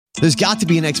There's got to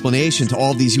be an explanation to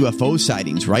all of these UFO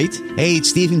sightings, right? Hey, it's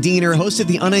Stephen Diener, host of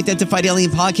the Unidentified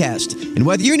Alien Podcast. And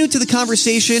whether you're new to the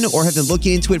conversation or have been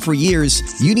looking into it for years,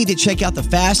 you need to check out the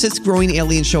fastest growing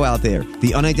alien show out there,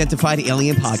 the Unidentified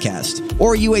Alien Podcast,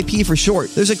 or UAP for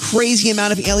short. There's a crazy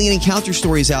amount of alien encounter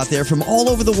stories out there from all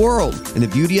over the world. And the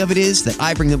beauty of it is that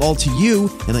I bring them all to you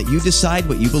and let you decide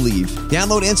what you believe.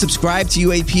 Download and subscribe to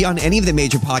UAP on any of the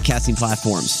major podcasting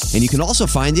platforms. And you can also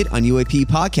find it on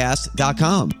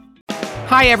UAPpodcast.com.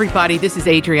 Hi, everybody. This is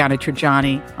Adriana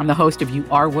Trajani. I'm the host of You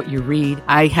Are What You Read.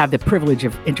 I have the privilege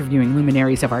of interviewing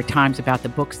luminaries of our times about the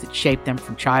books that shaped them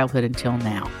from childhood until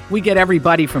now. We get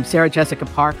everybody from Sarah Jessica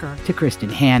Parker to Kristen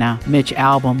Hanna, Mitch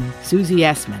Albom, Susie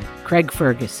Essman, Craig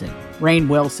Ferguson, Rainn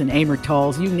Wilson, Amor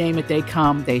Tolls, you name it, they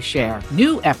come, they share.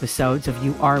 New episodes of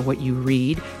You Are What You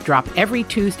Read drop every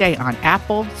Tuesday on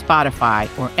Apple, Spotify,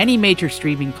 or any major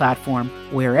streaming platform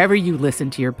wherever you listen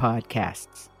to your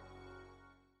podcasts.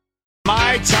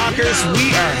 My talkers, we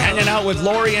are hanging out with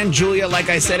Lori and Julia. Like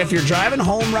I said, if you're driving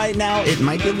home right now, it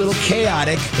might be a little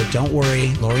chaotic, but don't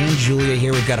worry. Lori and Julia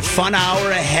here. We've got a fun hour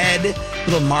ahead.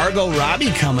 Little Margot Robbie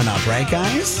coming up, right,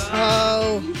 guys?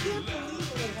 Oh,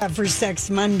 for Sex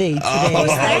Monday today. Oh. Was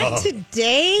that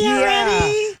today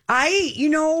already?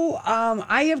 Yeah.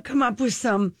 I have come up with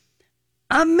some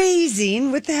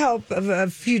amazing, with the help of a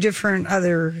few different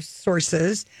other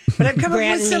sources, but I've come up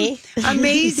with some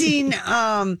amazing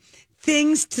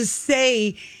things to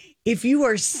say if you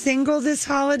are single this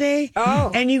holiday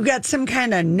and you got some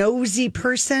kind of nosy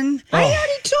person. I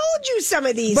already told you some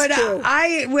of these, but too.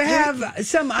 I will have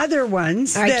some other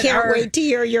ones. I can't wait to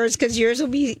hear yours because yours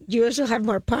will have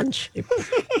more punch.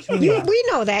 We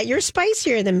know that you're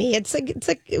spicier than me. It's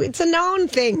a known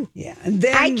thing. Yeah, and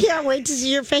then I can't wait to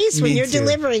see your face when you're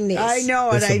delivering these. I know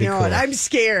it. This'll be cool. I'm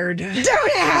scared.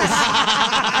 Don't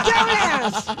ask. Don't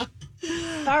ask.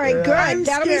 All right, good. I'm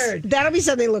scared. That'll be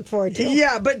something to look forward to.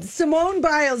 Yeah, but Simone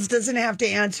Biles doesn't have to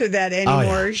answer that anymore.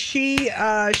 Oh, yeah. She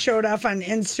showed off on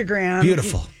Instagram.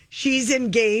 Beautiful. She's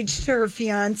engaged to her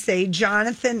fiance,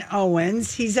 Jonathan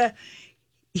Owens. He's a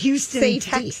Houston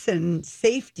Texan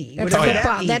safety. That's whatever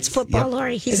football. that means. That's football,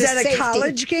 Lori. Is that a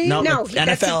college game? No,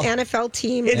 that's NFL. an NFL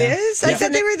team. It is? I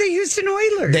thought they were the Houston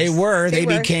Oilers. They were. They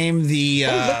were. became the.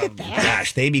 look at that.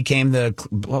 Gosh, they became the.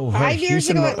 5 years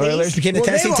Houston ago, at Oilers least. became the Well,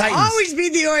 Tennessee they will Titans. always be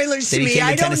the Oilers They to me. became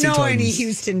the I don't Tennessee know any Titans.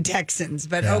 Houston Texans,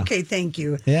 but Yeah. okay, thank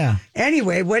you. Yeah.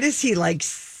 Anyway, what is he, like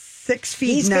 6 feet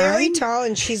He's 9? very tall,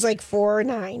 and she's like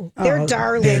 4'9". They're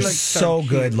darling. They're look so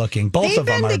good looking. Both They've of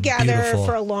them been are together beautiful.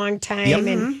 for a long time, Yep.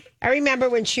 and I remember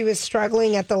when she was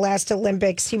struggling at the last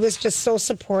Olympics, he was just so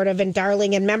supportive and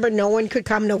darling. And remember, no one could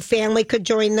come, no family could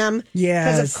join them because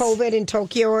Yes. of COVID in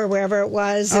Tokyo or wherever it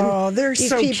was. And Oh, they're these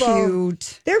so people,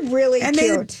 cute. They're really And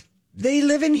cute. they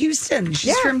live in Houston. She's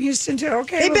Yeah. from Houston too.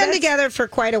 Okay, They've well, been that's- together for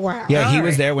quite a while. Yeah, he All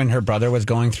was right. there when her brother was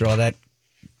going through all that,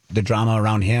 the drama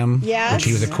around him, Yes. which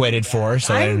he was acquitted for.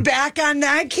 So I'm then- back on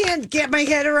that. I can't get my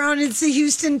head around it's the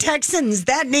Houston Texans.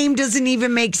 That name doesn't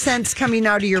even make sense coming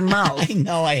out of your mouth. I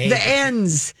know, I hate the it.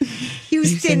 ends. Houston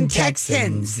Houston Texans.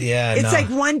 Texans. Yeah, it's no. like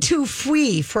 1-2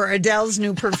 free for Adele's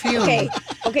new perfume.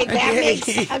 Okay, that makes.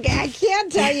 Okay, I can't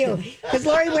tell you because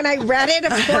Lori, when I read it,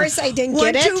 of course I didn't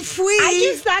get it. 1-2 free. I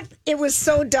just thought it was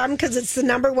so dumb because it's the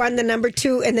number one, the number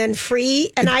two, and then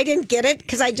free, and I didn't get it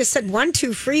because I just said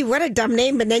 1-2 free. What a dumb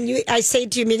name! And then I say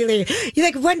to you immediately, you're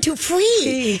like 1-2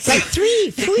 free, like 3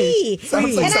 free.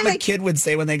 Sounds like And I'm something a kid would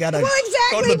say when they got to well,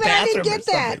 go to exactly, the but I bathroom. didn't get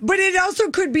that. But it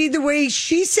also could be the way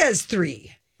she says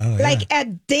 3. Oh, yeah. Like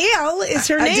Adele is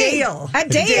her name.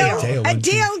 Adele.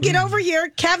 Adele, get over here,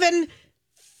 Kevin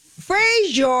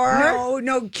Frazier.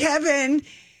 No, Kevin.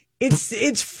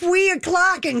 It's 3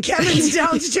 o'clock and Kevin's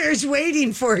downstairs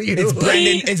waiting for you.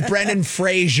 It's Brendan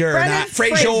Fraser, Brendan not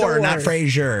Frazier, Fraser. not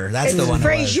Frazier. That's the one. it was.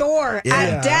 Frazier.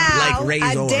 Yeah. Like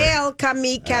Razor. Adele, come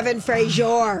meet Kevin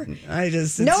Frazier.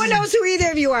 No one knows who either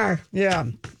of you are. Yeah.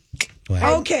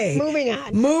 Wow. Okay.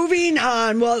 Moving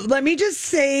on. Well, let me just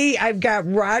say I've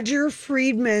got Roger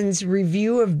Friedman's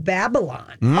review of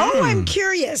Babylon. Oh, I'm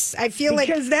curious. I feel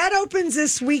Because that opens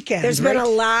this weekend. there's right? been a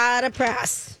lot of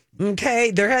press. Okay,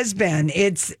 there has been.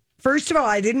 It's first of all,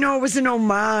 I didn't know it was an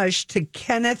homage to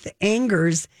Kenneth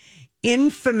Anger's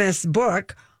infamous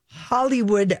book,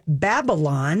 Hollywood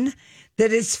Babylon,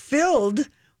 that is filled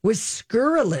with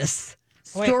scurrilous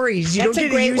stories. You That's don't a get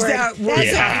to great use word. that word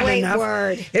That's a often great enough.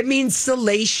 word. It means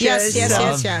salacious. Yes.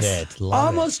 Loved it. Loved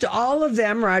Almost all of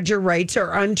them, Roger writes,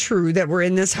 are untrue that were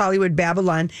in this Hollywood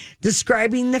Babylon,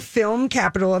 describing the film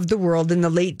capital of the world in the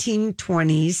late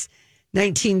 1920s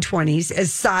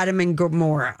as Sodom and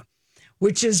Gomorrah,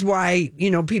 which is why,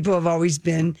 people have always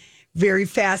been very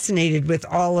fascinated with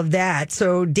all of that.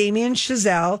 So Damien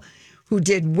Chazelle, who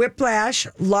did Whiplash,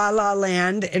 La La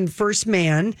Land, and First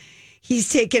Man, he's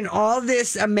taken all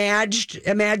this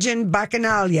imagined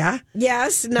bacchanalia.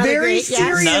 Yes, another very great,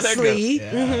 seriously,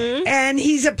 yes. and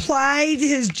he's applied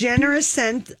his generous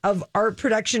sense of art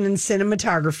production and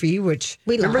cinematography, which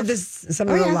We remember love. some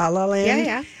of the La La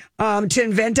Land, to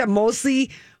invent a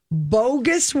mostly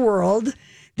bogus world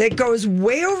that goes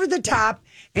way over the top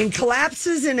and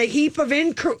collapses in a heap of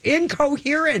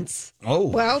incoherence. Oh.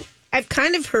 Well, I've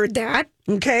kind of heard that.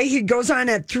 Okay, he goes on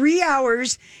at 3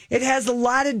 hours. It has a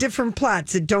lot of different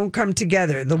plots that don't come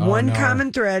together. The one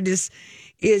common thread is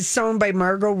sewn by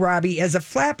Margot Robbie as a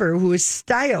flapper who is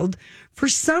styled for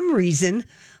some reason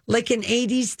like an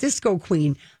 80s disco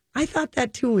queen. I thought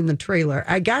that too in the trailer.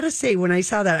 I gotta say, when I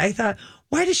saw that, I thought,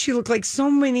 why does she look like so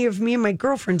many of me and my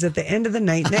girlfriends at the end of the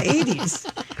night in the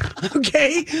 80s?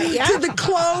 Okay? Yeah. To the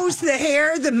clothes, the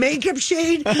hair, the makeup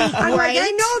shade. I'm like, I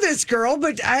know this girl,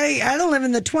 but I don't live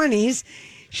in the 20s.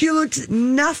 She looks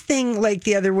nothing like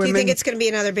the other Do women. you think it's going to be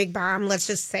another big bomb? Let's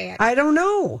just say it. I don't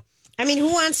know. I mean,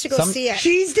 who wants to go see it?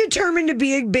 She's determined to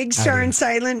be a big star in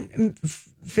silent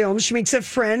films. She makes a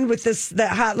friend with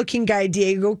that hot-looking guy,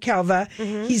 Diego Calva.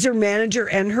 Mm-hmm. He's her manager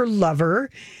and her lover.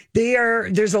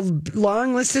 There's a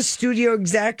long list of studio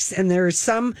execs, and there are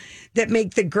some that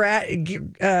make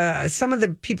some of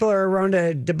the people are around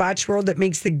a debauched world that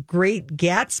makes the Great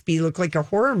Gatsby look like a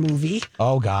horror movie.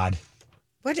 Oh, God.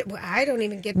 What? I don't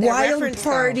even get that Wild reference.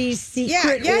 parties,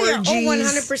 secret orgies. Oh,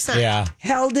 100%. Yeah.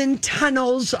 Held in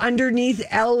tunnels underneath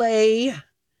L.A.,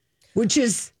 which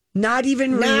is not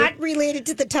even Not related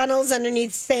to the tunnels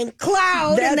underneath St.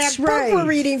 Cloud and That's that book right. we're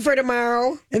reading for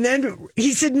tomorrow. And then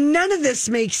he said, none of this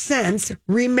makes sense.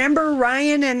 Remember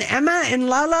Ryan and Emma in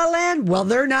La La Land? Well,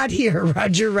 they're not here.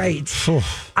 Roger writes.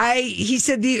 He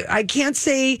said, I can't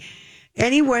say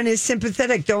anyone is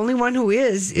sympathetic. The only one who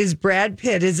is Brad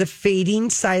Pitt as a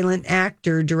fading silent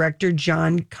actor, director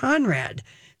John Conrad.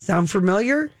 Sound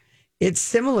familiar? It's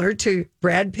similar to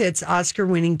Brad Pitt's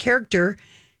Oscar-winning character,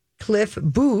 Cliff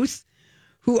Booth,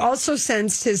 who also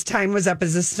sensed his time was up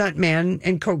as a stuntman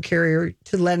and coat carrier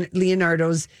to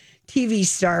Leonardo's TV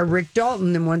star Rick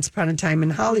Dalton in Once Upon a Time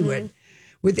in Hollywood.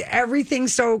 With everything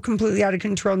so completely out of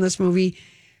control in this movie,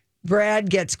 Brad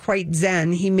gets quite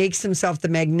zen. He makes himself the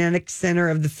magnetic center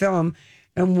of the film,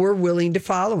 and we're willing to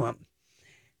follow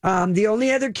him. The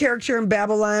only other character in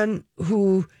Babylon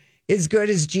who is good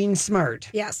as Jean Smart.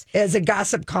 Yes. As a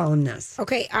gossip columnist.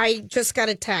 Okay, I just got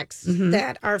a text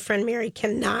that our friend Mary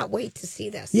cannot wait to see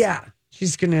this. Yeah.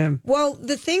 She's going to. Well,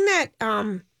 the thing that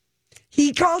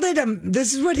He called it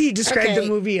this is what he described the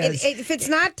movie as. If it's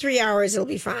not 3 hours, it'll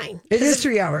be fine. It is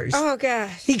 3 hours. Oh,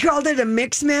 gosh. He called it a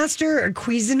mix master, a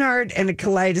Cuisinart, and a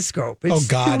kaleidoscope. It's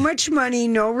God. too much money,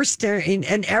 no restraint,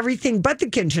 and everything but the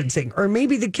kitchen sink, or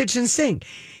maybe the kitchen sink.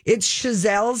 It's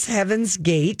Chazelle's Heaven's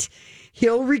Gate.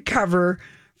 He'll recover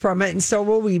from it, and so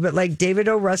will we. But like David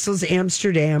O. Russell's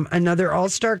Amsterdam, another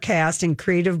all-star cast and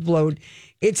creative bloat,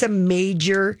 it's a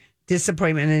major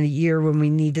disappointment in a year when we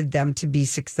needed them to be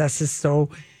successes so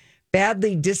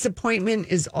badly. Disappointment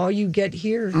is all you get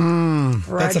here. That's a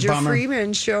Roger bummer.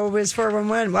 Freeman show was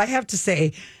 411. Well, I have to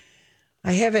say,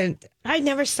 I haven't. I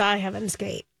never saw Heaven's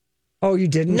Gate. Oh, you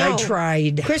didn't? No. I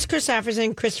tried. Chris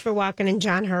Christopherson, Christopher Walken, and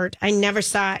John Hurt. I never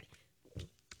saw it.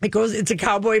 It's a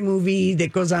cowboy movie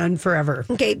that goes on forever.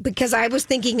 Okay, because I was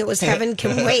thinking it was Heaven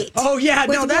Can Wait. Oh, yeah.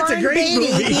 With No, that's a Warren great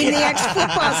Beatty movie. being the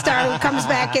ex-football star who comes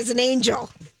back as an angel,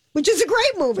 which is a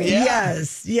great movie.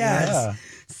 Yes. Yeah.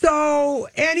 So,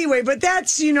 anyway, but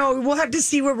that's, we'll have to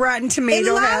see what Rotten In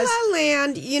Tomato La has. La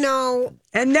Land,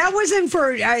 And that wasn't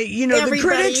for, the Everybody.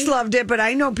 critics loved it, but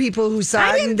I know people who saw I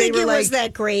it didn't and they think were it like, was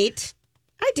that great.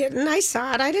 I didn't. I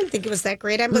saw it. I didn't think it was that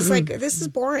great. I was like, this is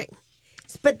boring.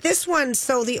 But this one,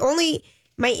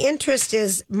 my interest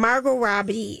is Margot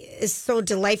Robbie is so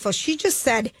delightful. She just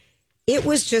said it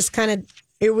was just kind of.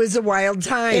 it was a wild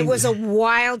time. It was a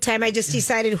wild time. I just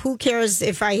decided, who cares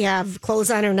if I have clothes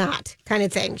on or not, kind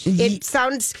of thing. It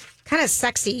sounds kind of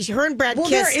sexy. Her and Brad Well,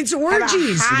 kiss. it's have a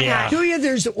orgies. hot- Julia,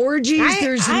 there's orgies,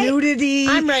 there's nudity.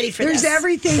 I'm ready for There's this.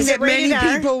 everything Is that it rated many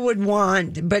R? people would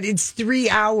want, but it's 3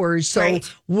 hours. So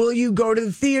Right. will you go to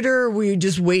the theater or will you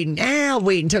just wait? I'll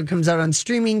wait until it comes out on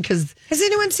streaming because Has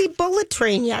anyone seen Bullet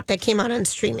Train yet that came out on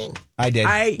streaming? I did.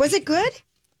 Was it good?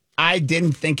 I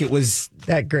didn't think it was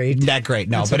that great. that great.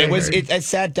 No, That's but what it I was. heard. I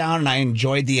sat down and I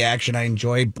enjoyed the action. I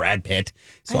enjoyed Brad Pitt.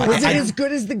 So Was I, it as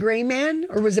good as The Gray Man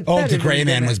or was it Oh, better the than Gray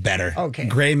Man was better. Okay.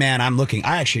 Gray Man. I'm looking.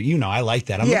 I like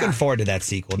that. I'm Yeah. looking forward to that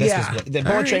sequel. This Yeah. was the All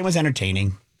Bullet right. Train was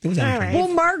entertaining. It was entertaining. Well,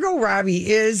 Margot Robbie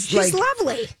is She's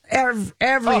lovely.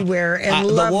 Everywhere and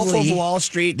lovely. The Wolf of Wall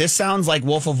Street. This sounds like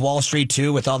Wolf of Wall Street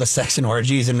 2 with all the sex and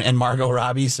orgies and Margot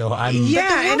Robbie. So I'm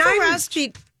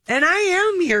And I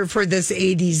am here for this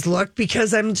 80s look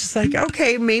because I'm just like,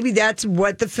 okay, maybe that's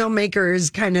what the filmmaker is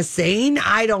kind of saying.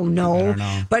 I don't know.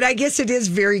 But I guess it is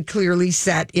very clearly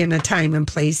set in a time and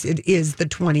place. It is the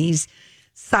 20s.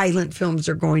 Silent films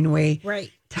are going away.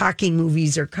 Right. Talking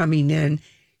movies are coming in.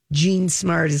 Jean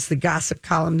Smart is the gossip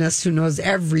columnist who knows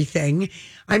everything.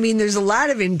 I mean, there's a lot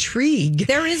of intrigue.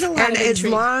 There is a lot of intrigue. And as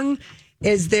long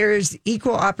as there's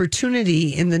equal opportunity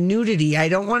in the nudity, I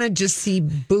don't want to just see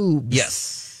boobs.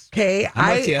 Yes. Okay,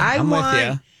 I'm with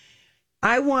you.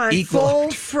 I want Equal.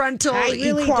 Full frontal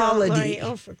equality.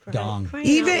 Dong.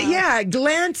 Even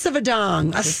glance of a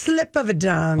dong, a slip of a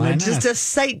dong, or just a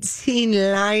sightseeing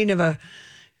line of a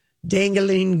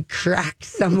dangling crack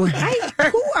somewhere.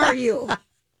 Who are you? No,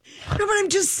 but I'm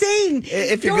just saying.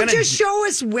 If you're don't gonna, just show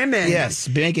us women. Yes,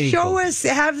 make it show equal. us.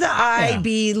 Have the eye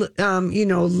be,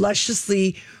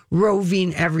 lusciously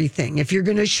roving everything. If you're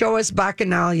going to show us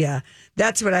Bacchanalia,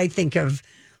 that's what I think of.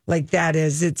 Like that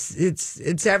is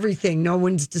it's everything. No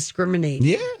one's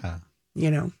discriminating.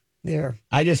 Yeah, there.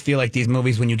 I just feel like these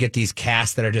movies, when you get these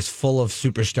casts that are just full of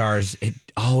superstars, it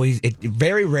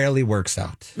very rarely works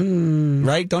out.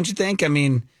 Right? Don't you think? I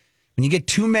mean, when you get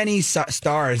too many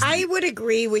stars, I would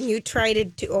agree. When you try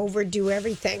to overdo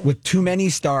everything with too many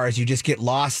stars, you just get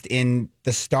lost in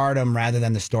the stardom rather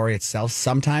than the story itself.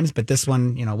 Sometimes, but this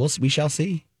one, we shall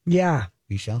see. Yeah.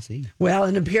 We shall see. Well,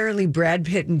 and apparently Brad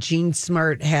Pitt and Jean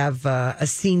Smart have a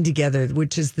scene together,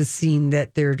 which is the scene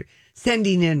that they're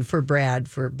sending in for Brad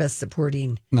for Best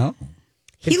Supporting. No.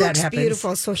 He looks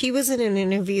beautiful. So he was in an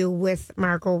interview with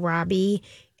Margot Robbie,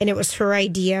 and it was her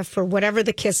idea for whatever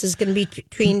the kiss is going to be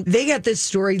between. They got this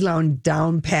storyline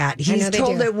down pat. He's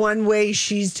told it one way,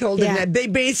 she's told it that. They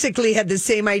basically had the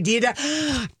same idea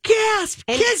to gasp,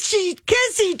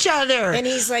 kiss each other. And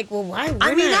he's like, well, why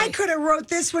wouldn't I could have wrote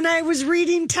this when I was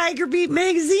reading Tiger Beat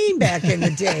magazine back in the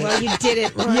day. Well, you did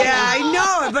it right. Yeah, I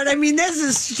know. But this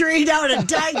is straight out of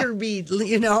Tiger Beat,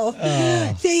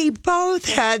 They both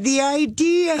had the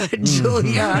idea,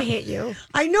 Julia. I hate you.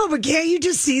 I know, but can't you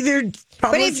just see their...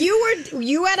 But if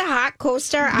you had a hot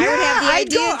co-star, I would have the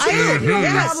idea too. I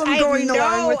have no problem going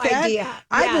along with that.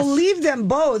 I believe them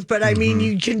both, but I mean,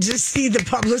 you can just see the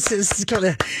publicists kind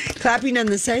of clapping on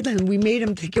the sideline. We made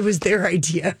them think it was their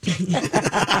idea.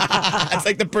 It's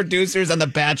like the producers on The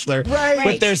Bachelor,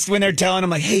 right? When they're telling them,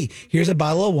 like, "Hey, here's a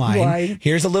bottle of wine.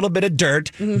 Here's a little bit of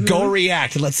dirt. Go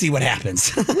react and let's see what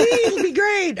happens." It'll be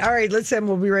great. All right,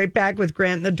 we'll be right back with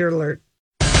Grant and the Dirt Alert.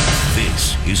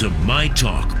 This is a My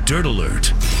Talk Dirt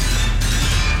Alert.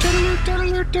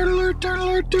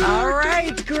 All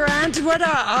right, Grant, what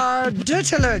are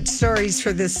Dirt Alert stories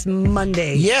for this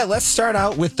Monday? Yeah, let's start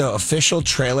out with the official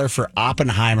trailer for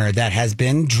Oppenheimer that has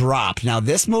been dropped. Now,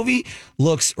 this movie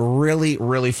looks really,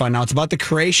 really fun. Now, it's about the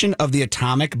creation of the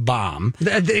atomic bomb.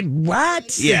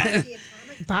 What? Yeah.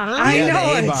 I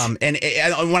know the A-bomb. And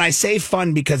when I say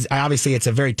fun, because obviously it's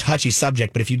a very touchy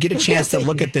subject, but if you get a chance to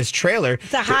look at this trailer,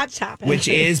 it's a hot topic, which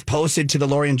is posted to the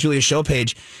Lori and Julia show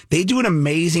page, they do an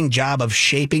amazing job of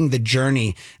shaping the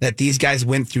journey that these guys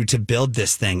went through to build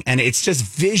this thing. And it's just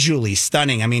visually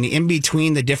stunning. I mean, in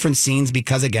between the different scenes,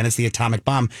 because again, it's the atomic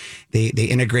bomb, they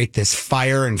integrate this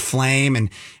fire and flame.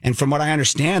 And from what I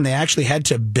understand, they actually had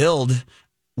to build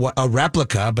a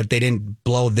replica, but they didn't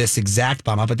blow this exact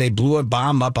bomb up, but they blew a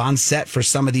bomb up on set for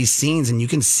some of these scenes, and you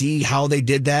can see how they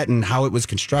did that and how it was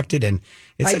constructed. And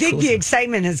I think the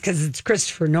excitement is because it's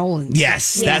Christopher Nolan.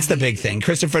 Yes, that's the big thing.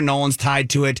 Christopher Nolan's tied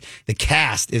to it. The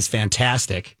cast is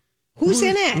fantastic. Who's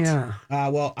in it? Yeah.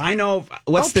 Well, I know.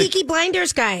 Peaky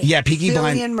Blinders guy. Yeah, Peaky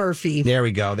Blinders. Cillian Murphy. There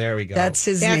we go. That's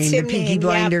his name, the Peaky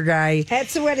Blinder guy.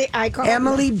 That's what I call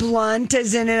Emily him. Blunt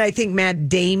is in it. I think Matt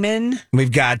Damon.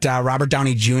 We've got Robert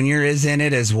Downey Jr. is in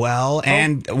it as well.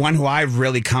 And one who I've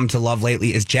really come to love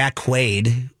lately is Jack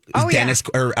Quaid. Dennis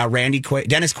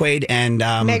Quaid and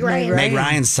Meg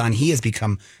Ryan's son. He has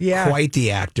become quite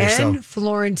the actor. And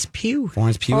Florence Pugh.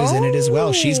 Florence Pugh is in it as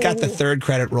well. She's got the third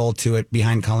credit role to it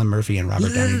behind Colin Murphy and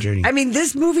Robert Downey Jr. I mean,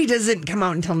 this movie doesn't come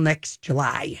out until next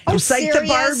July. It's like serious? the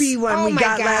Barbie one we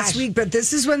got last week, but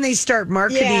this is when they start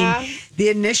marketing the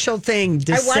initial thing,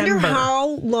 December. I wonder how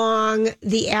long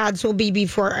the ads will be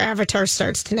before Avatar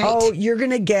starts tonight. Oh, you're going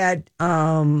to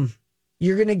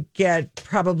get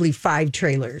probably 5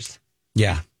 trailers.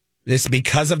 Yeah. This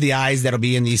because of the eyes that'll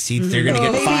be in these seats. They're going to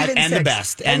get 5 and 6. The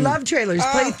best. I love trailers.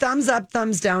 Play thumbs up,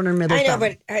 thumbs down, or middle I know, thumb.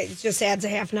 but it just adds a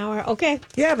half an hour. Okay.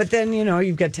 Yeah, but then,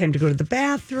 you've got time to go to the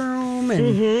bathroom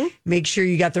and make sure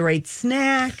you got the right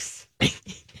snacks.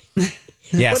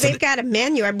 Yeah, Well, so they've got a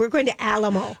menu. We're going to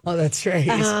Alamo. Oh, that's right.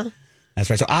 that's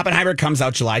right. So Oppenheimer comes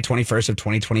out July 21st of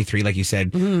 2023, like you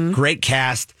said. Great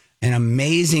cast, an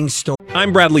amazing story.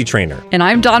 I'm Bradley Trainer. And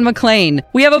I'm Don McClain.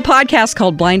 We have a podcast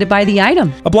called Blinded by the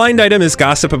Item. A blind item is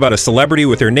gossip about a celebrity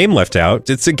with their name left out.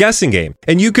 It's a guessing game,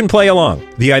 and you can play along.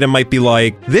 The item might be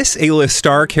like, this A-list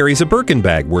star carries a Birkin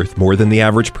bag worth more than the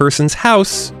average person's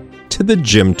house to the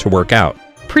gym to work out.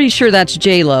 Pretty sure that's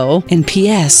J-Lo. And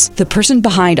P.S. the person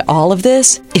behind all of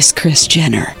this is Kris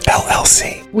Jenner,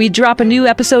 LLC. We drop a new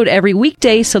episode every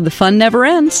weekday so the fun never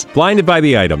ends. Blinded by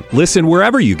the Item. Listen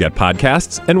wherever you get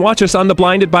podcasts and watch us on the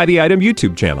Blinded by the Item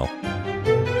YouTube channel.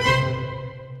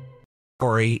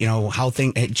 Story, how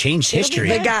it changed history.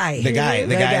 The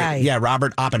guy. Yeah,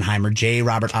 Robert Oppenheimer,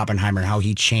 Robert Oppenheimer, how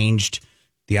he changed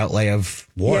the outlay of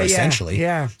war, essentially.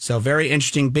 Yeah. So very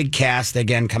interesting, big cast.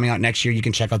 Again, coming out next year. You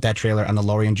can check out that trailer on the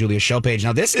Lori and Julia show page.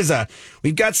 Now,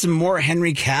 we've got some more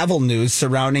Henry Cavill news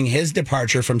surrounding his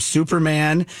departure from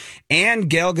Superman and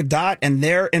Gal Gadot and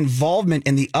their involvement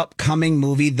in the upcoming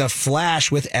movie, The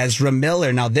Flash, with Ezra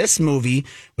Miller. Now, this movie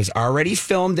was already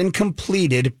filmed and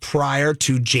completed prior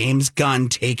to James Gunn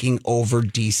taking over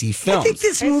DC Films. I think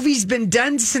this movie's been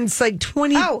done since like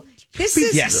 20. This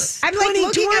is. Yes. I'm like looking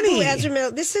up who 2020. Ezra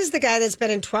Miller. This is the guy that's been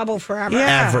in trouble forever.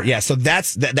 Ever. Yeah. So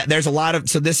there's a lot of.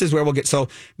 So this is where we'll get. So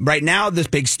right now, this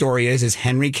big story is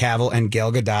Henry Cavill and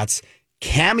Gal Gadot's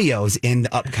cameos in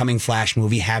the upcoming Flash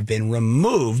movie have been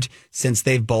removed since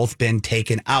they've both been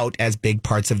taken out as big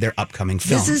parts of their upcoming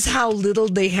film. This is how little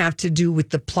they have to do with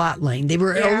the plot line. They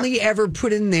were only ever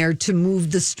put in there to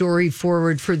move the story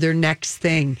forward for their next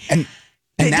thing. And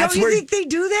that's don't you where, think they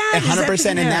do that? 100%.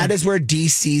 And that is where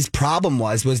DC's problem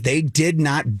was they did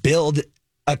not build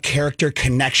a character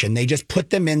connection. They just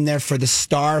put them in there for the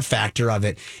star factor of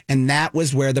it. And that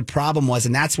was where the problem was.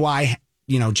 And that's why,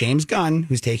 James Gunn,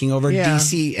 who's taking over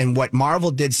DC, and what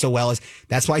Marvel did so well is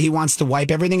that's why he wants to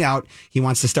wipe everything out. He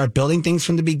wants to start building things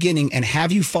from the beginning and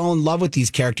have you fall in love with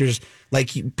these characters like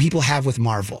people have with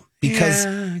Marvel. Because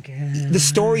the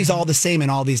story's all the same in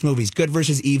all these movies, good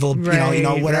versus evil,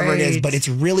 whatever it is. But it's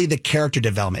really the character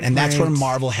development, and that's where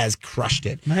Marvel has crushed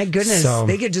it. My goodness,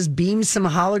 they could just beam some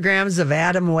holograms of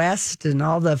Adam West and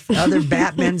all the other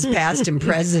Batmans past and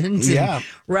present. And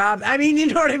Rob, you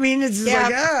know what I mean? It's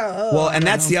like, and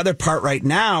that's the other part right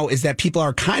now is that people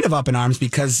are kind of up in arms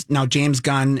because now James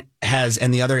Gunn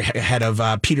and the other head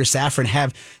of Peter Safran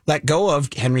have let go of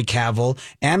Henry Cavill,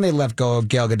 and they let go of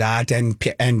Gal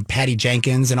Gadot and Patty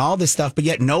Jenkins and all this stuff, but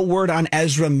yet no word on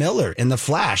Ezra Miller in The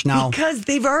Flash. Now, because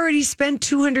they've already spent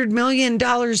 $200 million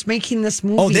making this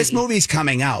movie. Oh, this movie's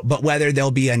coming out, but whether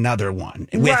there'll be another one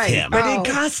with him. But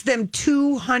it cost them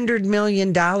 $200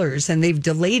 million, and they've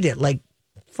delayed it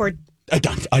for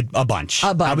a bunch.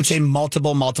 I would say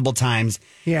multiple times.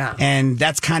 Yeah. And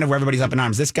that's kind of where everybody's up in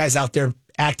arms. This guy's out there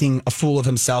acting a fool of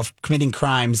himself, committing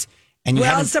crimes. And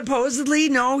supposedly,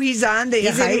 no, he's on. The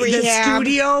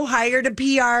studio hired a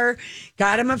PR,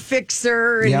 got him a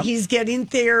fixer, and he's getting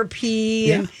therapy.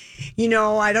 Yeah. And,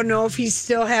 I don't know if he's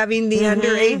still having the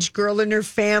underage girl in her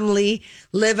family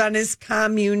live on his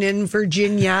commune in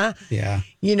Virginia. Yeah.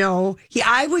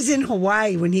 I was in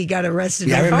Hawaii when he got arrested.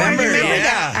 Yeah, I remember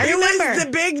that. I remember. It was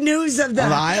the big news of the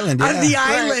island. Of the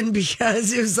island,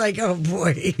 because it was like, oh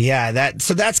boy. Yeah,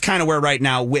 that's kind of where right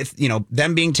now with,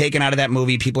 them being taken out of that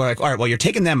movie, people are like, all right, well, you're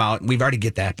taking them out. We've already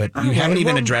get that, but you haven't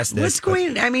even addressed this. What's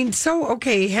going Henry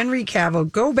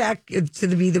Cavill, go back to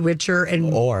Be the Witcher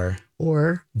and or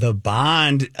the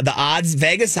Bond. The odds,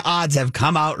 Vegas odds have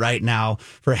come out right now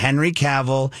for Henry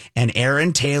Cavill and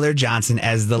Aaron Taylor Johnson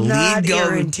as the lead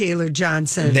goer. Aaron Taylor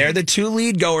Johnson. They're the two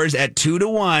lead goers at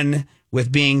 2-1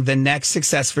 with being the next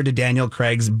successor to Daniel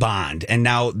Craig's Bond. And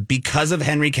now because of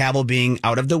Henry Cavill being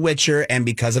out of The Witcher and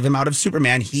because of him out of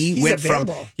Superman, he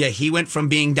went from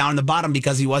being down the bottom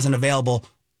because he wasn't available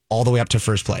all the way up to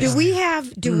first place. Do we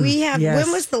have yes.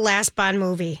 When was the last Bond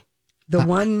movie? The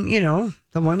one,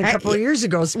 the one a couple of years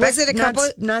ago. Was it a couple?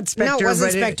 Not Spectre. No, it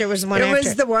wasn't Spectre. It was the one after. It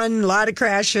was the one, a lot of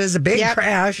crashes, a big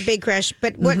crash. Big crash.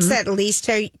 But what's that, at least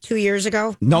 2 years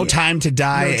ago? No Time to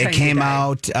Die. It came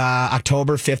out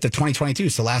October 5th of 2022,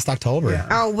 so last October. Yeah.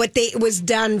 Oh, it was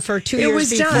done for 2 years before. It was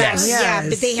done, yes. Yeah,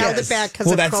 but they held it back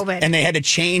because of COVID. And they had to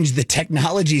change the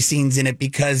technology scenes in it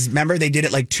because, remember, they did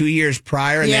it like 2 years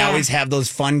prior, and they always have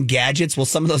those fun gadgets. Well,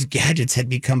 some of those gadgets had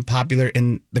become popular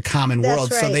in the common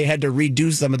world, so they had to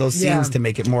redo some of those scenes to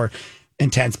make it more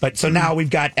intense. But so now we've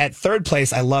got at third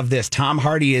place. I love this. Tom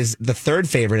Hardy is the third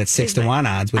favorite at 6-1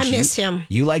 odds. Which I miss him.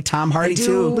 You like Tom Hardy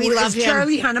too? We love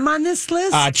Charlie Hunnam on this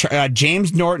list.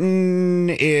 James Norton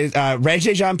is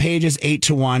Regé Jean Page is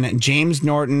 8-1. James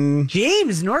Norton,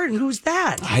 who's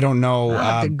that? I don't know. I'll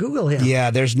have to Google him.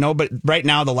 Yeah, there's no. But right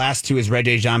now the last two is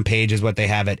Regé Jean Page is what they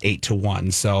have at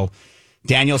 8-1. So.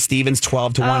 Daniel Stevens,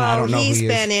 12-1. I don't know who he is. He's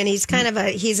been in. He's kind of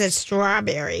he's a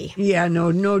strawberry. Yeah,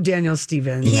 no Daniel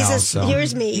Stevens.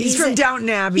 Here's me. He's from Downton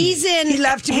Abbey. He's in he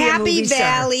left to be a movie Happy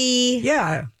Valley. Star.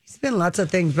 Yeah, he's been lots of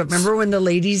things. But remember when the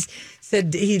ladies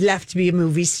said he left to be a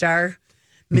movie star?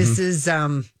 Mrs.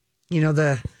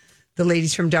 The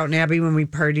ladies from Downton Abbey when we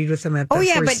partied with them at the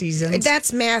Four Seasons.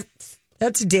 That's Matt.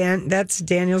 That's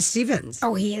Daniel Stevens.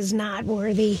 Oh, he is not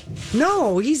worthy.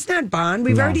 No, he's not Bond.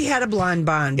 We've already had a blonde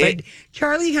Bond. But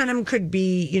Charlie Hunnam could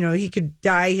be, he could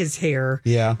dye his hair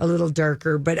a little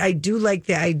darker. But I do like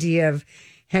the idea of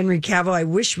Henry Cavill. I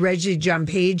wish Regé Jean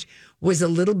Page was a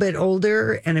little bit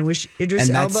older, and I wish Idris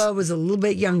Elba was a little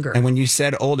bit younger. And when you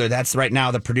said older, that's right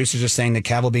now the producers are saying that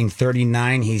Cavill being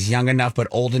 39, he's young enough but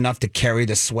old enough to carry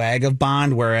the swag of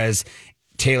Bond, whereas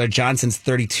Taylor Johnson's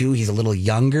 32. He's a little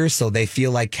younger, so they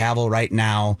feel like Cavill right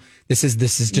now. This is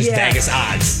just Vegas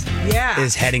odds. Yeah,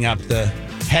 is heading up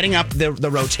the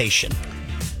rotation.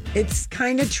 It's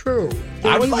kind of true. 31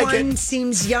 I would like it.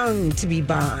 Seems young to be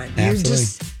Bond.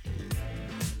 Absolutely.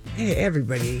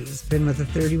 Everybody's been with a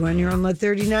 31-year-old and a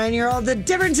 39-year-old. The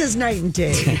difference is night and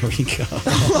day. There we go.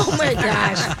 Oh my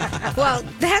gosh. Well,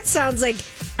 that sounds like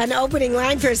an opening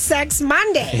line for Sex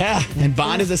Monday. Yeah, and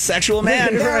Bond is a sexual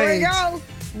man. There we go.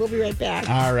 We'll be right back.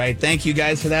 All right. Thank you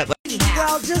guys for that.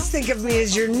 Well, just think of me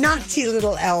as your naughty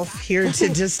little elf here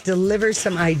to just deliver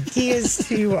some ideas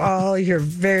to you all. You're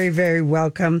very, very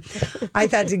welcome. I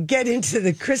thought to get into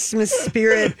the Christmas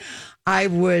spirit, I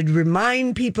would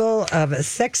remind people of a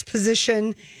sex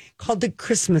position called the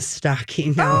Christmas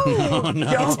stocking. Now,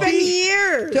 It's been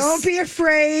years. Don't be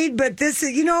afraid, but this,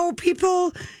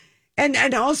 people,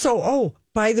 and also,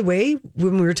 by the way,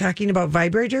 when we were talking about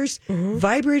vibrators,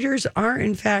 vibrators are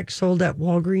in fact sold at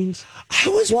Walgreens,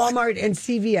 Walmart, and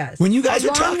CVS. When you guys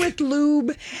along are talking with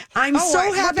lube, I'm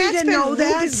so happy to know that.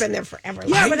 Lube has been there forever.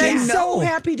 Yeah, but I'm so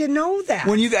happy to know that.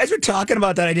 When you guys were talking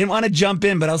about that, I didn't want to jump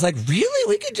in, but I was like, really?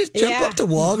 We could just jump up to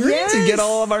Walgreens and get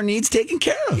all of our needs taken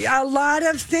care of. A lot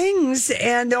of things.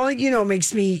 And,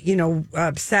 makes me,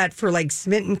 upset for like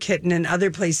Smitten Kitten and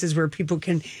other places where people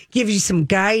can give you some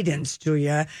guidance,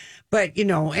 Julia. But,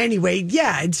 anyway,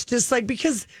 it's just like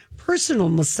because personal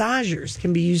massagers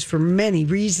can be used for many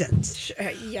reasons.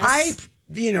 Yes.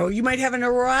 You might have an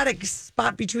erotic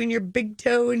spot between your big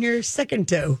toe and your second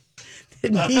toe.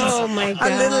 Oh my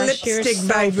gosh, a little lipstick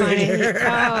vibrator.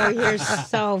 Funny. Oh, you're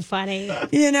so funny.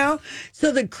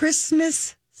 So the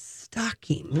Christmas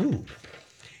stocking. Ooh.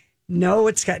 No,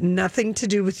 it's got nothing to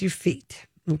do with your feet.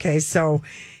 Okay, so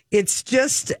it's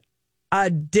just a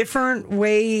different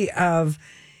way of.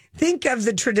 Think of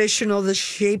the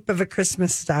shape of a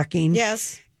Christmas stocking.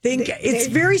 Yes. It's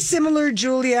very similar,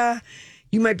 Julia.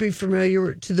 You might be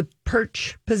familiar to the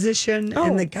perch position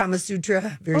in the Kama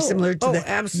Sutra. Very similar to the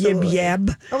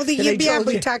yib-yab. Oh, the yib-yab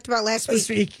we talked about last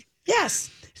week.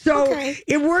 Yes. So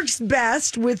it works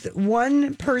best with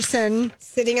one person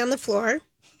sitting on the floor,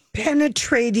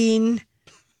 penetrating,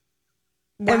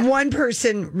 and one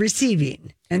person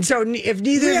receiving. And so if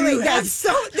neither of you this is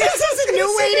a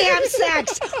new way to have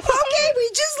sex. Okay, we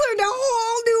just learned a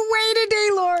whole new way today,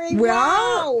 Lori.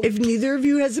 Well, if neither of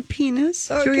you has a penis,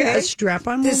 a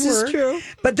strap-on will work. This is true.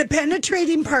 But the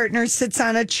penetrating partner sits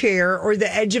on a chair or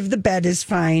the edge of the bed is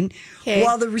fine,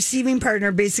 while the receiving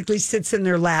partner basically sits in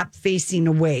their lap facing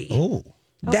away. Oh.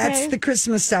 That's the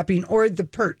Christmas stocking or the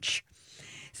perch.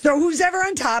 So who's ever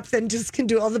on top then just can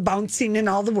do all the bouncing and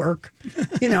all the work.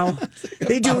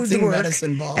 They do the work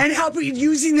and help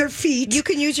using their feet. You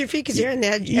can use your feet because you're on the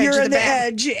edge. You're on the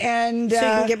edge, and so you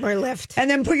can get more lift. And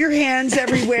then put your hands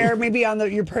everywhere, maybe on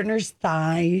your partner's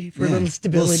thigh for a little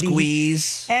stability. Little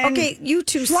squeeze. And you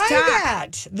two try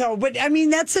that though. But I mean,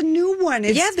 that's a new one.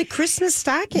 It's the Christmas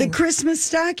stocking. The Christmas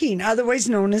stocking, otherwise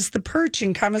known as the perch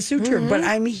in Kama Sutra. But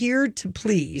I'm here to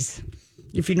please.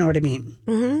 If you know what I mean.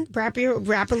 Mm-hmm. Wrap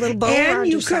a little bow around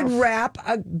yourself. And you could wrap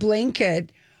a blanket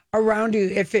around you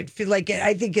if it feel like it.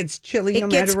 I think it's chilly no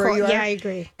matter where you are. Yeah, I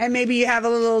agree. And maybe you have a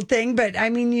little thing, but I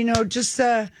mean, just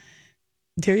there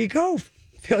you go.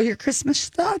 Fill your Christmas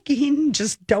stocking.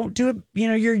 Just don't do it,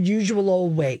 your usual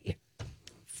old way.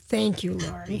 Thank you,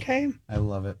 Lori. Okay. I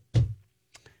love it.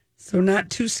 So not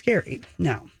too scary.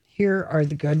 Now, here are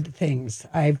the good things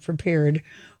I've prepared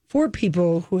for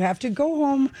people who have to go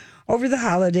home over the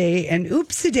holiday and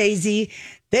oopsie-daisy,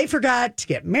 they forgot to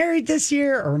get married this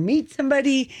year or meet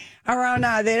somebody around.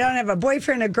 They don't have a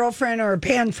boyfriend, a girlfriend, or a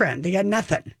pan friend. They got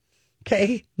nothing.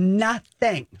 Okay?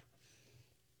 Nothing.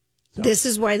 So. This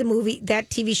is why that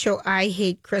TV show, I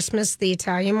Hate Christmas, the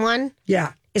Italian one,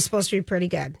 is supposed to be pretty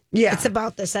good. Yeah. It's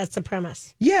about this. That's the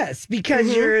premise. Yes, because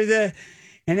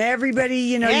and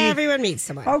everybody, everyone meets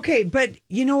someone. Okay, but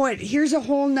you know what? Here's a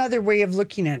whole nother way of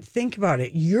looking at it. Think about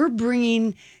it. You're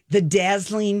bringing the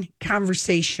dazzling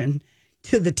conversation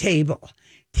to the table.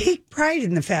 Take pride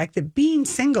in the fact that being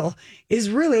single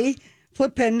is really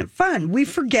flippin' fun. We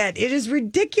forget it is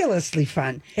ridiculously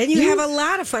fun. And you have a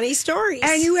lot of funny stories.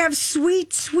 And you have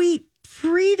sweet, sweet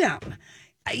freedom.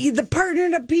 The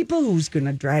partnered up people who's going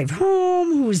to drive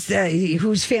home,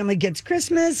 whose family gets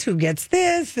Christmas, who gets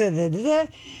this. You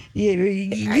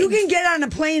can get on a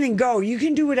plane and go. You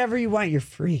can do whatever you want. You're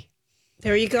free.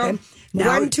 There you go.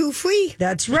 Now, 1, 2 free.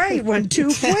 That's right. 1, 2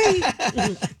 free.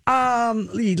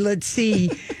 Let's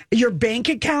see. Your bank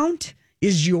account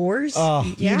is yours.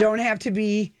 You don't have to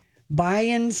be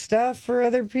buying stuff for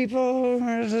other people.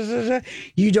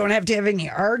 You don't have to have any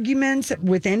arguments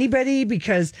with anybody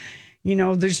because,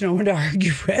 there's no one to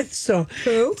argue with. So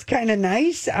it's kind of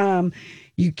nice.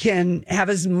 You can have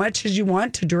as much as you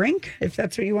want to drink if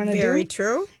that's what you want to do. Very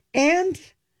true. And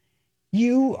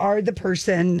you are the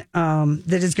person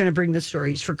that is going to bring the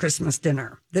stories for Christmas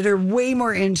dinner that are way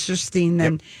more interesting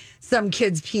than some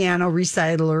kid's piano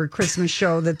recital or a Christmas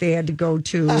show that they had to go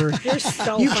to. Or You're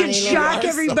so you funny, can shock Laura.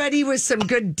 everybody with some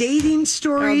good dating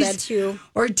stories. Oh, that's you.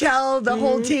 Or tell the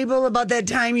whole table about that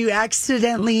time you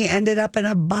accidentally ended up in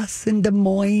a bus in Des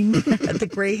Moines at the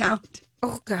Greyhound.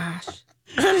 Oh, gosh.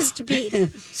 Honest to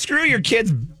Pete. Screw your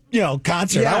kids'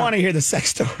 concert. Yeah. I want to hear the sex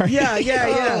story. Yeah.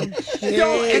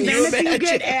 So, and then if you imagine?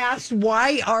 get asked,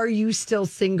 why are you still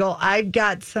single? I've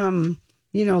got some,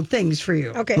 things for you.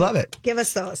 Okay. Love it. Give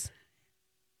us those.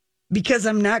 Because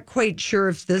I'm not quite sure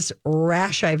if this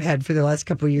rash I've had for the last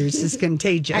couple of years is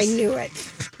contagious. I knew it.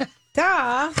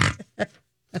 Duh.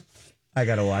 I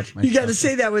got to watch my You got to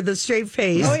say that with a straight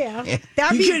face. Oh, yeah.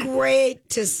 That'd be great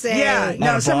to say. Yeah.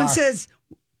 Now, a someone bar. says,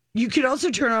 you could also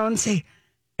turn around and say,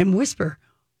 and whisper,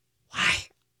 why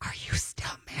are you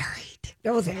still married?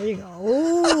 Oh, there you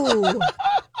go.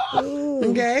 Ooh.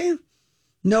 Okay.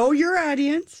 Know your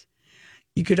audience.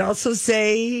 You could also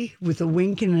say, with a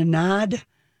wink and a nod,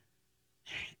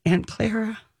 Aunt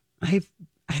Clara, I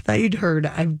thought you'd heard,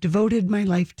 I've devoted my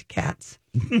life to cats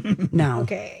now.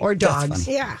 Okay. Or dogs.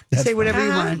 Yeah. Say whatever you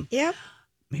want. Yep.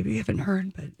 Maybe you haven't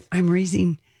heard, but I'm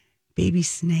raising baby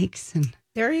snakes and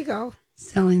There you go.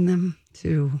 selling them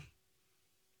to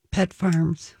pet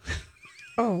farms.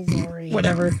 Oh, Lori.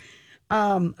 Whatever.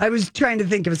 I was trying to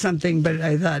think of something, but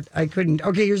I thought I couldn't.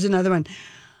 Okay, here's another one.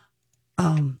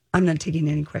 I'm not taking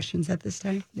any questions at this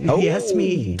time. If he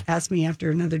asked me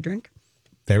after another drink.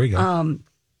 There we go.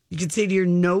 You could say to your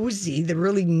nosy, the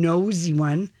really nosy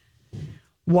one,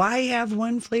 why have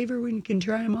one flavor when you can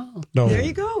try them all? No. There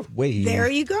you go. Wait. There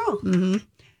you go.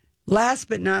 Last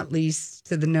but not least,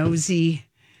 to the nosy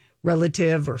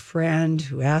relative or friend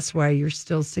who asks why you're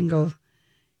still single,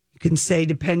 you can say,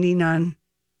 depending on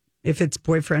if it's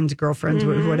boyfriends, girlfriends,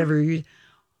 whatever,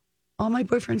 all my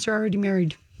boyfriends are already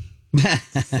married.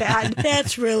 Sad.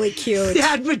 That's really cute.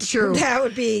 Sad but true. That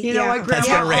would be. You know what, Grandma?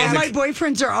 gonna raise All my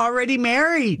boyfriends are already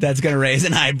married. That's going to raise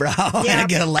an eyebrow and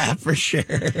get a laugh for sure.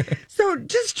 So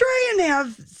just try and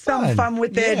have some fun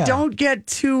with it. Yeah. Don't get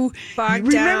too Bogged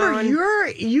Remember, down.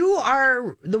 you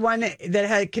are the one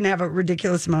that can have a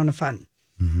ridiculous amount of fun.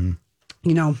 Really,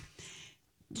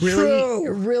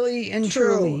 True. really and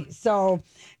True. truly. So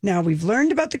now we've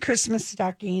learned about the Christmas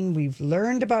stocking. We've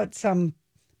learned about some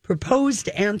proposed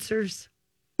answers.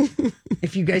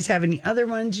 If you guys have any other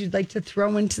ones you'd like to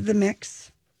throw into the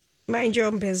mix. Mind your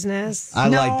own business. I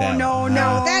like that. No.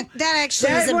 That actually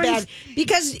That isn't one's- bad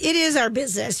because it is our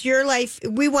business. Your life,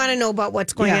 we want to know about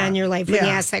what's going on in your life when you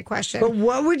ask that question. But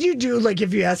what would you do, like,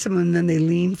 if you asked someone and then they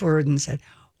leaned forward and said,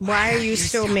 Why are you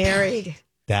still married?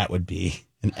 That would be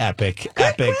an epic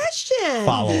Question.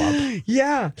 follow up.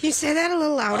 yeah. Can you say that a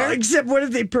little louder? Except what if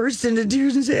they burst into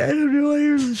tears and say, I don't know,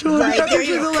 I'm so Right, unhappy there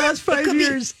you for the go. last 5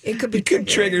 years. It could be It could triggering.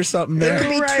 trigger something It could there.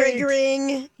 be Right.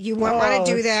 triggering. You won't want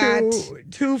to do that.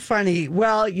 Too funny.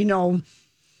 Well,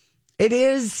 it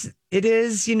is,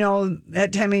 that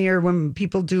time of year when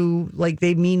people do, like,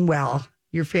 they mean well,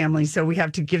 your family. So we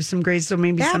have to give some grace. So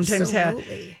maybe sometimes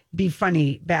Absolutely. be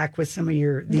funny back with some of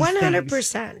your these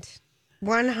 100%.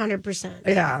 100%.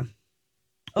 Yeah.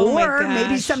 Oh my or maybe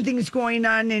gosh. something's going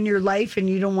on in your life and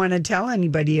you don't want to tell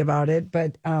anybody about it,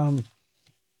 but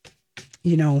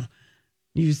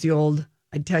use the old,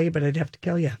 I'd tell you, but I'd have to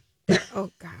kill you.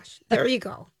 Oh, gosh. There you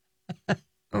go.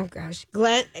 Oh, gosh.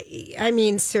 Glenn, I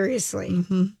mean, seriously.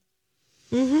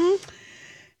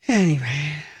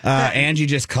 Anyway. Angie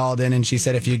just called in and she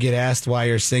said, if you get asked why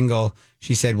you're single,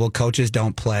 she said, well, coaches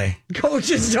don't play.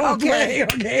 Coaches don't play.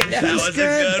 Okay. That was a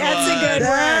good That's a good one.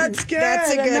 That's good.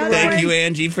 That's a good Another one. Thank you,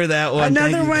 Angie, for that one.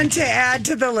 Another Thank you. one to add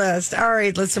to the list. All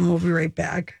right, listen, we'll be right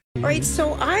back. All right,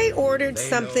 so I ordered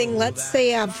something, let's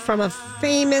say, from a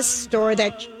famous store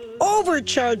that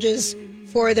overcharges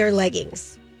for their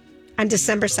leggings on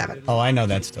December 7th. Oh, I know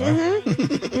that store.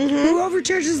 Who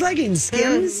overcharges leggings?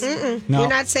 Skims? No. You're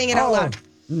not saying it out loud.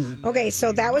 Okay,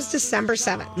 so that was December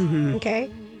 7th.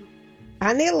 Okay.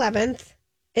 On the 11th,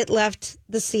 it left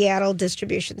the Seattle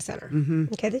distribution center.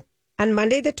 Okay. On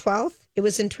Monday, the 12th, it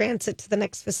was in transit to the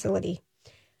next facility.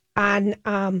 On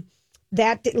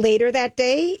later that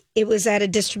day, it was at a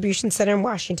distribution center in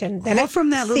Washington. Then All from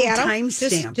that little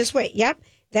timestamp. Just wait. Yep.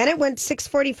 Then it went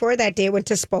 6:44 that day. It went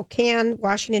to Spokane,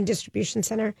 Washington Distribution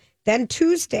Center. Then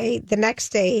Tuesday, the next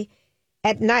day,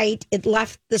 at night, it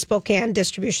left the Spokane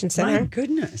Distribution Center. My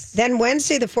goodness. Then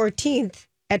Wednesday, the 14th,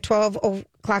 at 12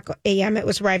 o'clock a.m., it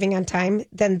was arriving on time.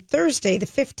 Then Thursday, the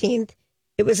 15th,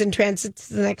 it was in transit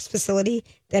to the next facility.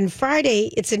 Then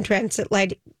Friday, it's in transit,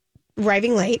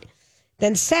 arriving late.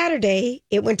 Then Saturday,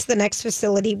 it went to the next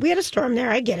facility. We had a storm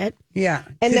there. I get it. Yeah.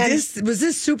 And then was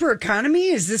this super economy?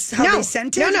 Is this how they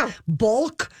sent it? No.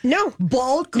 Bulk? No.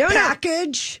 Bulk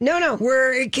package? No.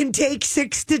 Where it can take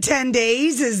 6 to 10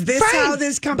 days? Is this Fine. how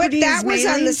this company is But that was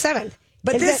on mailing? the 7th.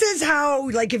 But And this is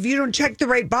how, like, if you don't check the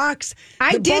right box,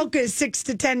 bulk is 6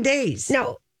 to 10 days.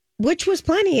 No, which was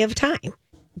plenty of time.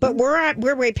 But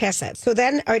we're way past that. So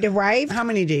then it arrived. How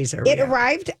many days are we It at?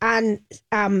 arrived on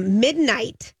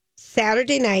midnight,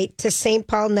 Saturday night, to St.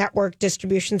 Paul Network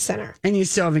Distribution Center. And you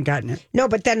still haven't gotten it? No,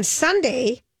 but then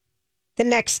Sunday, the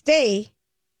next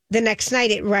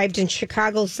night, it arrived in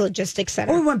Chicago's Logistics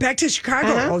Center. Oh, it went back to Chicago.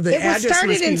 Uh-huh. Oh, the It was address started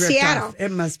must be in ripped Seattle. off.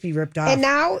 It must be ripped off.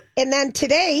 And then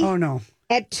today, oh, no.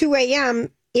 at 2 a.m.,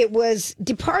 it was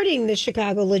departing the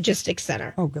Chicago Logistics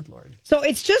Center. Oh, good Lord. So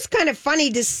it's just kind of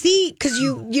funny to see because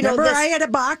you know. Remember I had a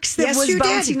box that Yes, was you did.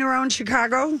 bouncing around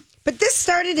Chicago? But this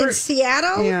started in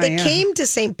Seattle. Yeah, it yeah. came to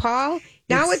St. Paul.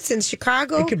 Now it's in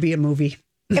Chicago. It could be a movie.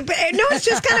 But no, it's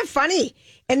just kind of funny.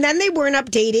 And then they weren't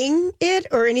updating it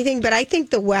or anything. But I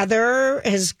think the weather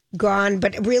has gone.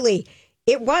 But really,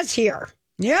 it was here.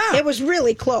 Yeah. It was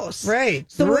really close. Right.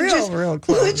 So real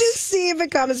close. We'll just see if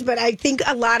it comes. But I think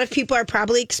a lot of people are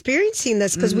probably experiencing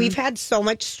this because we've had so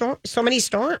many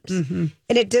storms. And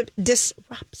it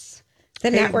disrupts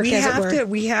the network, we as have it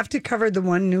were. we have to cover the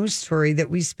one news story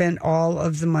that we spent all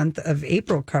of the month of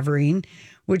April covering,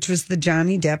 which was the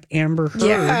Johnny Depp Amber Heard.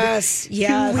 Yes.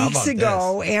 2 weeks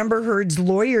ago, Amber Heard's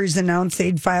lawyers announced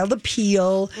they'd filed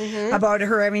appeal about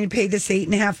her having to pay this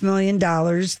 $8.5 million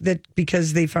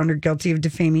because they found her guilty of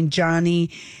defaming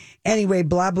Johnny. Anyway,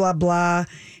 blah blah blah,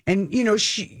 and you know,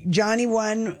 Johnny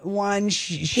won.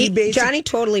 She basically, Johnny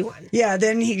totally won. Yeah,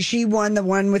 then she won the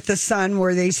one with the son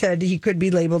where they said he could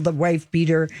be labeled the wife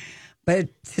beater. But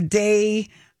today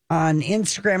on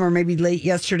Instagram, or maybe late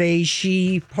yesterday,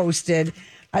 she posted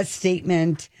a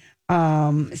statement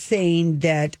saying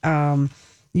that,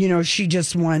 you know, she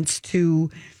just wants to,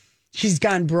 she's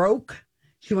gone broke.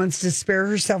 She wants to spare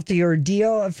herself the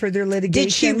ordeal of further litigation.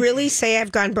 Did she really say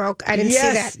I've gone broke? I didn't see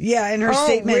that. Yeah, in her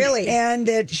statement. Really? And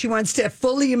that she wants to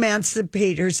fully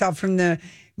emancipate herself from the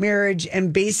marriage,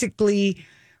 and basically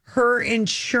her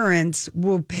insurance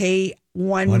will pay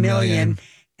 $1 million.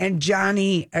 And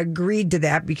Johnny agreed to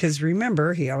that because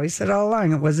remember, he always said all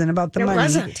along it wasn't about the money. It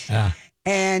wasn't.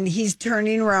 And he's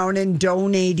turning around and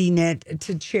donating it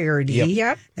to charity.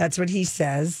 Yep. That's what he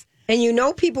says. And you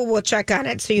know people will check on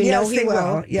it, so you know he they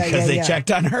will. Yeah, Because they checked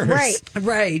on hers.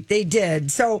 Right, they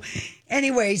did. So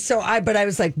anyway, but I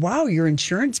was like, wow, your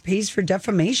insurance pays for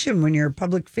defamation when you're a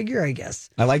public figure, I guess.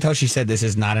 I liked how she said this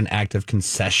is not an act of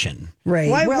concession. Right.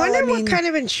 Well, I wonder what kind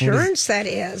of insurance that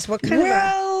is. What kind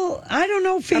of I don't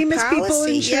know. Famous people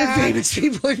policy, insure yeah. famous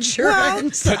people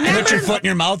insurance. Put your foot in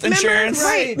your mouth insurance.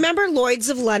 Remember Lloyd's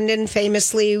of London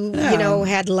famously, you know,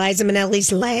 had Liza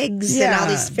Minnelli's legs and all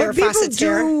these Farrah Fawcett's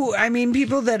hair. I mean,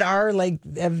 people that are like,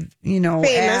 you know,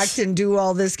 Famous. act and do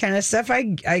all this kind of stuff. I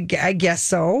guess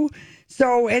so.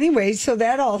 So anyway, so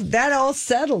that all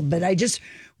settled. But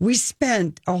we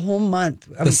spent a whole month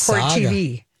of Court saga.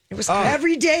 TV. It was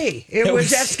every day. It was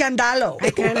that scandalo.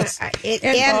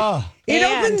 It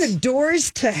opened the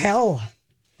doors to hell.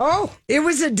 Oh, it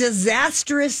was a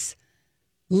disastrous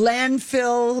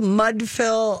landfill,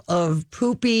 mudfill of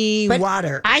poopy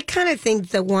water. I kind of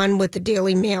think the one with the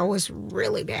Daily Mail was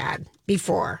really bad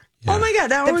before. Oh my God,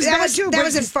 that was bad too. That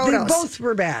was in photos. They both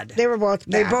were bad. They were both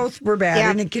bad. They both were bad, Yeah.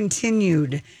 and it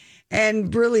continued.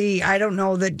 And really, I don't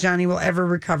know that Johnny will ever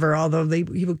recover, although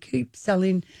he will keep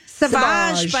selling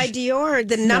Sauvage by Dior.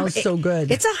 The number so good.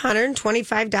 It's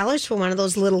 $125 for one of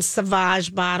those little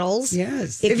Sauvage bottles.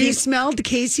 Yes. If If you you smelled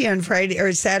Casey on Friday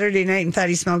or Saturday night and thought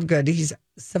he smelled good, he's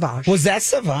Sauvage. Was that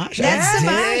Sauvage? That's I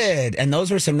Sauvage. did. And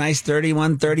those were some nice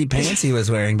 3130 pants he was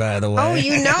wearing, by the way. Oh,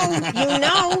 you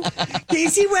know.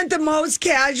 Casey went the most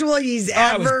casual he's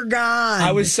ever gone.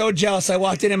 I was so jealous. I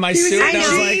walked in my He was suit in and I was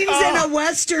like, jeans oh. and a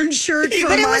Western shirt from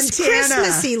But it Montana. was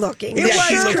Christmassy looking. It The was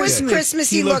shirt was Christmas.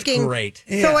 Christmassy He looked looking. great.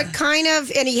 So Yeah. it kind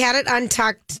of, and he had it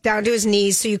untucked down to his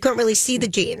knees, so you couldn't really see the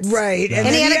jeans. Right. And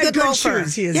then he had a good loafer.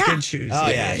 shoes. He has Yeah. good shoes. Oh,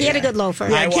 yeah. He had a good loafer.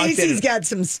 I walked Casey's in- got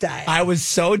some style. I was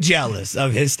so jealous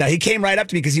of his style. He came right up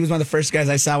to me because he was one of the first guys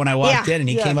I saw when I walked Yeah. in, and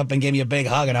he came up and gave me a big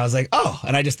hug, and I was like, oh.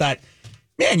 And I just thought,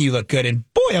 man, you look good, and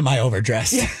boy, am I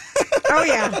overdressed. Oh,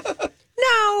 yeah.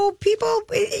 No, people,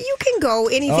 you can go.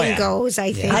 Anything Oh, yeah. goes,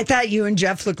 I think. I thought you and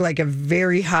Jeff looked like a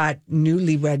very hot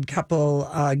newlywed couple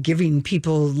giving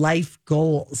people life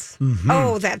goals.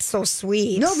 Oh, that's so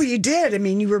sweet. No, but you did. I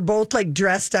mean, you were both like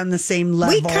dressed on the same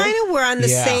level. we kind of were on the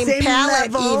Yeah. same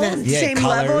palette level, even. Yeah, same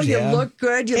colors, level. You yeah. looked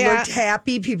good. You Yeah. looked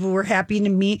happy. People were happy to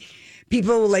meet.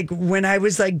 People like when I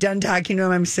was like done talking to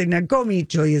him, I'm saying, "Now go meet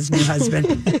Julia's new husband."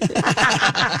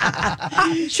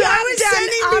 So I was done.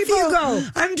 sending Off people. you go.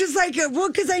 I'm just like, well,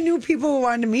 because I knew people who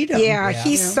wanted to meet him. Yeah,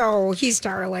 he's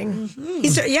darling.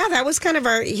 That was kind of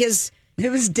his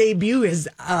His debut is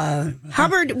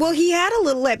Hubbard. Well, he had a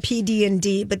little at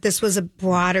PD&D, but this was a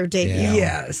broader debut.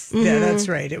 yes, yeah, that's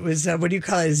right. It was what do you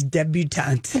call it? His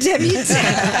debutante.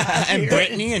 And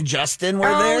Brittany and Justin were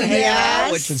there,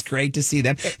 yes. which was great to see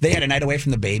them. They had a night away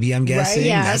from the baby, I'm guessing.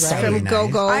 Yes, That's from really nice.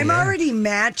 Go-Go. I'm already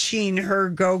matching her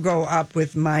go-go up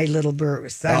with my little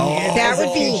Bruce. I mean, That as would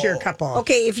a be- future couple.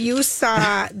 Okay, if you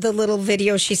saw the little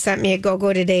video she sent me at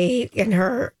Go-Go today and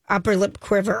her upper lip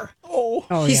quiver. Oh,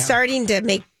 He's yeah. starting to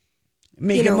make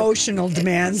emotional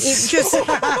demands.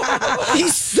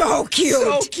 he's so cute.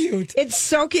 So cute. It's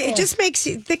so cute. It just makes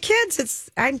you, the kids,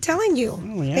 I'm telling you,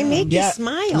 they make you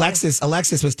smile.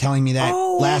 Alexis was telling me that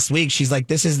last week. She's like,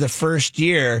 this is the first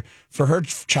year for her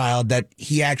child that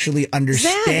he actually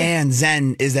understands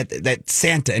Zen is that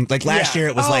Santa. And like last year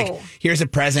it was like, here's a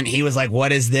present. He was like,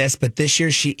 what is this? But this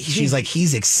year she's like,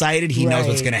 he's excited. He knows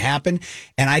what's going to happen.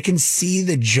 And I can see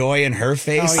the joy in her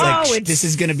face. This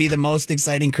is going to be the most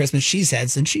exciting Christmas she's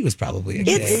had since she was probably a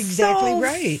kid. It's Exactly so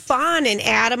right. fun. And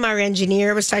Adam, our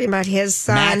engineer, was talking about his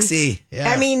son. Maxie, yeah.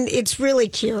 I mean, it's really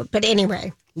cute. But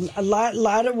anyway, A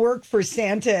lot of work for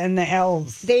Santa and the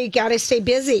elves. they got to stay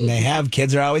busy. They have.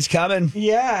 Kids are always coming.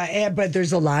 Yeah, but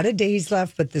there's a lot of days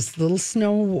left, but this little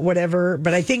snow, whatever.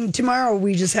 But I think tomorrow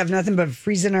we just have nothing but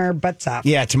freezing our butts off.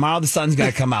 Yeah, tomorrow the sun's going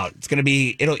to come out. It's going to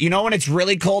be, when it's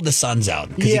really cold, the sun's out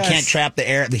because Yes. you can't trap the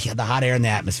air, the hot air in the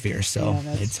atmosphere. So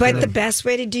it's But gonna- the best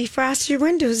way to defrost your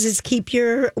windows is keep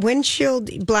your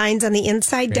windshield blinds on the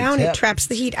inside down. tip. It traps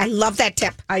the heat. I love that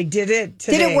tip. I did it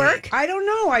today. Did it work? I don't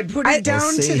know. I put it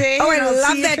down see. today. Oh, and I I'll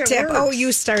love see if that it tip. works. Oh,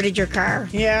 you started your car.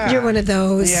 Yeah. You're one of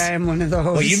those. Yeah, I'm one of those.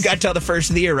 well, you've got till the first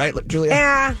of the year, right, Julia?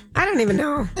 Yeah, I don't even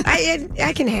know.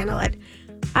 I can handle it.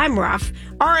 I'm rough.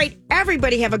 All right,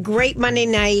 everybody have a great Monday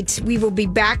night. We will be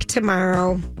back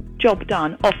tomorrow. Job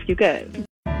done. Off you go.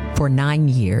 For 9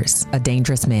 years, a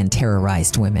dangerous man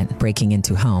terrorized women, breaking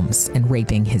into homes and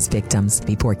raping his victims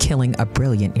before killing a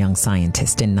brilliant young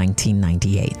scientist in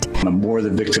 1998. The more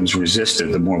the victims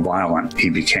resisted, the more violent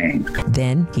he became.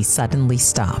 Then he suddenly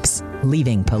stops,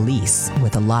 leaving police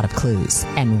with a lot of clues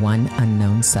and one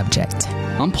unknown subject.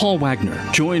 I'm Paul Wagner.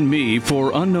 Join me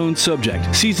for Unknown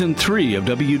Subject, Season 3 of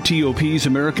WTOP's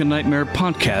American Nightmare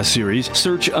podcast series.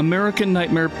 Search American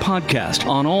Nightmare Podcast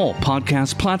on all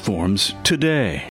podcast platforms today.